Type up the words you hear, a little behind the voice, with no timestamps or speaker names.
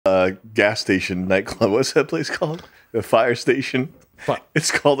gas station nightclub. What's that place called? The fire station.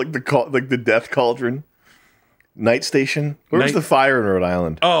 It's called like the Death Cauldron. Night station. Where's the fire in Rhode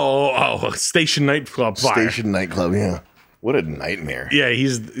Island? Station nightclub fire. Station nightclub. Yeah. What a nightmare. Yeah,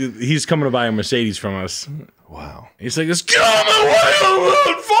 he's coming to buy a Mercedes from us. Wow. He's like, "Let's get on my way!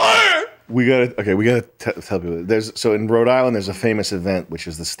 I'm on fire!" We gotta tell people. So in Rhode Island, there's a famous event, which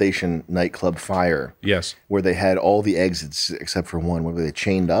is the station nightclub fire. Yes. Where they had all the exits except for one, where they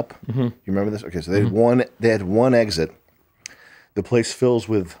chained up. Mm-hmm. You remember this? Okay, so they had one exit. The place fills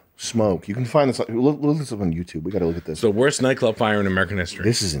with smoke. You can find this. Look this up on YouTube. We got to look at this. It's the worst nightclub fire in American history.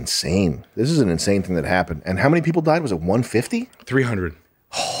 This is insane. This is an insane thing that happened. And how many people died? Was it 150? 300.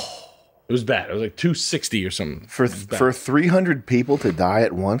 It was bad. It was like 260 or something. For 300 people to die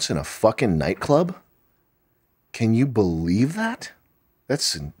at once in a fucking nightclub? Can you believe that?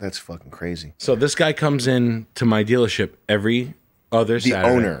 That's fucking crazy. So this guy comes in to my dealership every other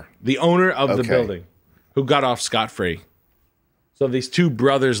Saturday. The owner of the building, who got off scot-free. So these two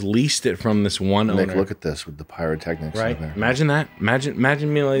brothers leased it from this one owner. Nick, look at this with the pyrotechnics. Right? Imagine that.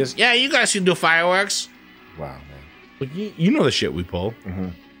 Imagine me like this. Yeah, you guys can do fireworks. Wow, man. But you know the shit we pull. Mm-hmm.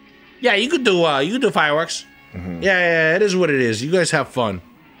 Yeah, you could do fireworks. Mm-hmm. Yeah, it is what it is. You guys have fun.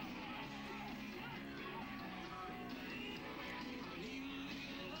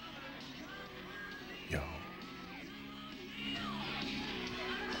 Yo.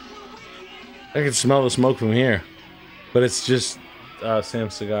 I can smell the smoke from here. But it's just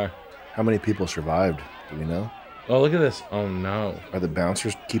Sam's cigar. How many people survived? Do we know? Oh, look at this. Oh, no. Are the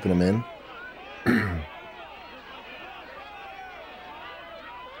bouncers keeping them in?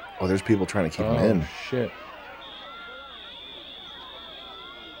 Oh, there's people trying to keep them in. Oh, shit.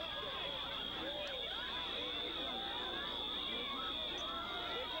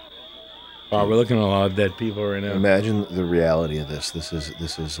 Oh, we're looking at a lot of dead people right now. Imagine the reality of this. This is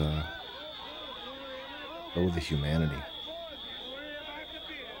the humanity.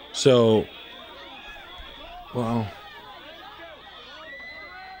 So, wow,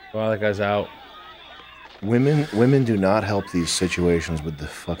 that guy's out. Women do not help these situations with the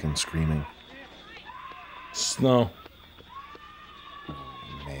fucking screaming. Snow.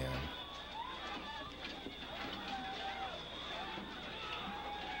 Man.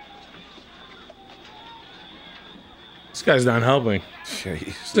 This guy's not helping. Jesus.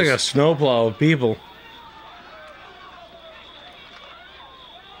 It's like a snowplow of people.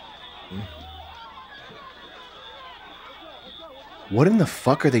 What in the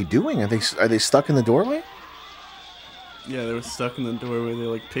fuck are they doing? Are they stuck in the doorway? Yeah, they were stuck in the doorway. They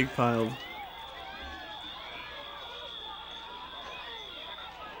like pig piled.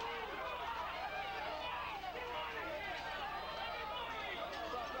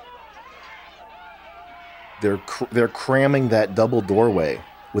 They're cramming that double doorway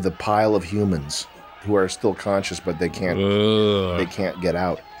with a pile of humans who are still conscious, but they can't get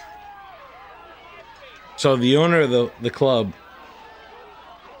out. So the owner of the club.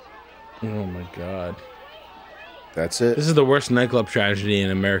 Oh my God. That's it. This is the worst nightclub tragedy in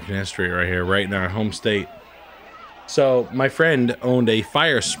American history right here, right in our home state. So my friend owned a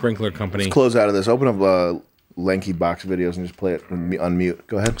fire sprinkler company. Let's close out of this. Open up Lanky Box videos and just play it on mute.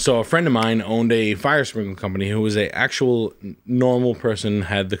 Go ahead. So a friend of mine owned a fire sprinkler company who was a actual normal person,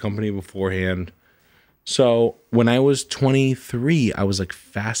 had the company beforehand. So when I was 23, I was like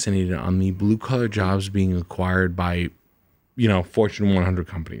fascinated on the blue collar jobs being acquired by, Fortune 100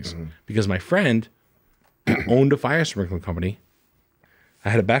 companies, because my friend owned a fire sprinkler company. I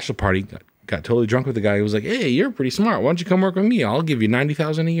had a bachelor party, got totally drunk with the guy. He was like, "Hey, you're pretty smart. Why don't you come work with me? I'll give you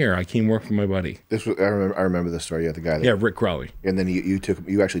 $90,000 a year." I came work for my buddy. I remember this story. Yeah, the guy. Rick Crowley. And then you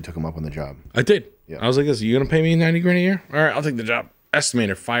actually took him up on the job. I did. Yeah. I was like, "This, you gonna pay me $90,000 a year? All right, I'll take the job."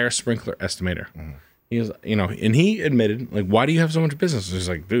 Estimator, fire sprinkler estimator. Mm-hmm. He was, and he admitted, like, "Why do you have so much business?" He's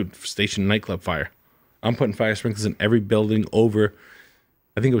like, "Dude, station nightclub fire. I'm putting fire sprinklers in every building over,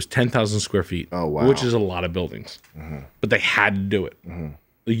 I think it was 10,000 square feet. Oh, wow. Which is a lot of buildings. Mm-hmm. But they had to do it. Mm-hmm.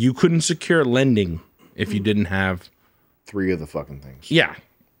 You couldn't secure lending if you didn't have 3 of the fucking things. Yeah.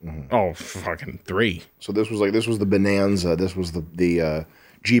 Mm-hmm. Oh, fucking 3. So this was the bonanza. This was the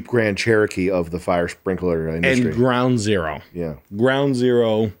Jeep Grand Cherokee of the fire sprinkler industry. And Ground Zero. Yeah. Ground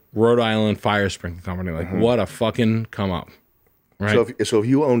Zero, Rhode Island Fire Sprinkler Company. Like, what a fucking come up. Right. So if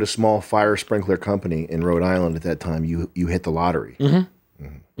you owned a small fire sprinkler company in Rhode Island at that time, you hit the lottery. Mm-hmm.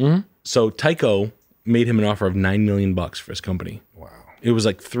 Mm-hmm. Mm-hmm. So Tyco made him an offer of $9 million for his company. Wow. It was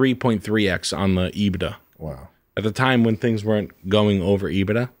like 3.3x on the EBITDA. Wow. At the time when things weren't going over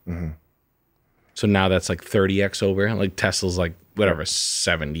EBITDA. Mm-hmm. So now that's like 30x over. Like Tesla's like whatever,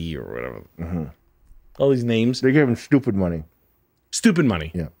 70 or whatever. Mm-hmm. All these names. They're giving stupid money. Stupid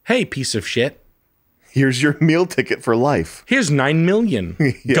money. Yeah. Hey, piece of shit. Here's your meal ticket for life. Here's $9 million.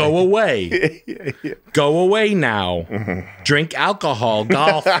 Go away. Go away now. Drink alcohol.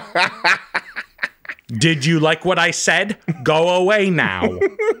 Golf. Did you like what I said? Go away now.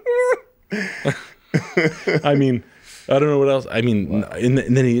 I mean, I don't know what else. I mean, and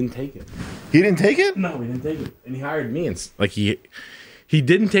then he didn't take it. He didn't take it? No, he didn't take it. And he hired me. And like he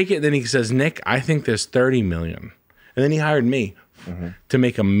didn't take it. Then he says, Nick, I think there's $30 million. And then he hired me to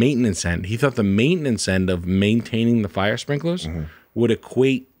make a maintenance end. He thought the maintenance end of maintaining the fire sprinklers would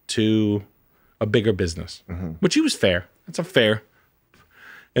equate to a bigger business, which he was fair. That's a fair.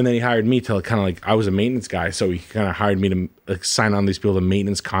 And then he hired me to kind of like, I was a maintenance guy. So he kind of hired me to like sign on these people to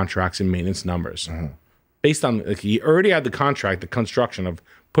maintenance contracts and maintenance numbers based on, like, he already had the contract, the construction of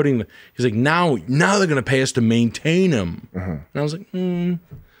putting the, he's like, now they're going to pay us to maintain them. And I was like,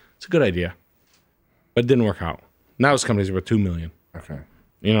 it's a good idea, but it didn't work out. Now his company's worth $2 million. Okay.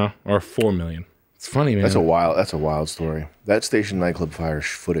 You know, or $4 million. It's funny, man. That's a wild story. That station nightclub fire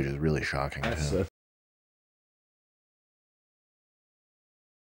footage is really shocking.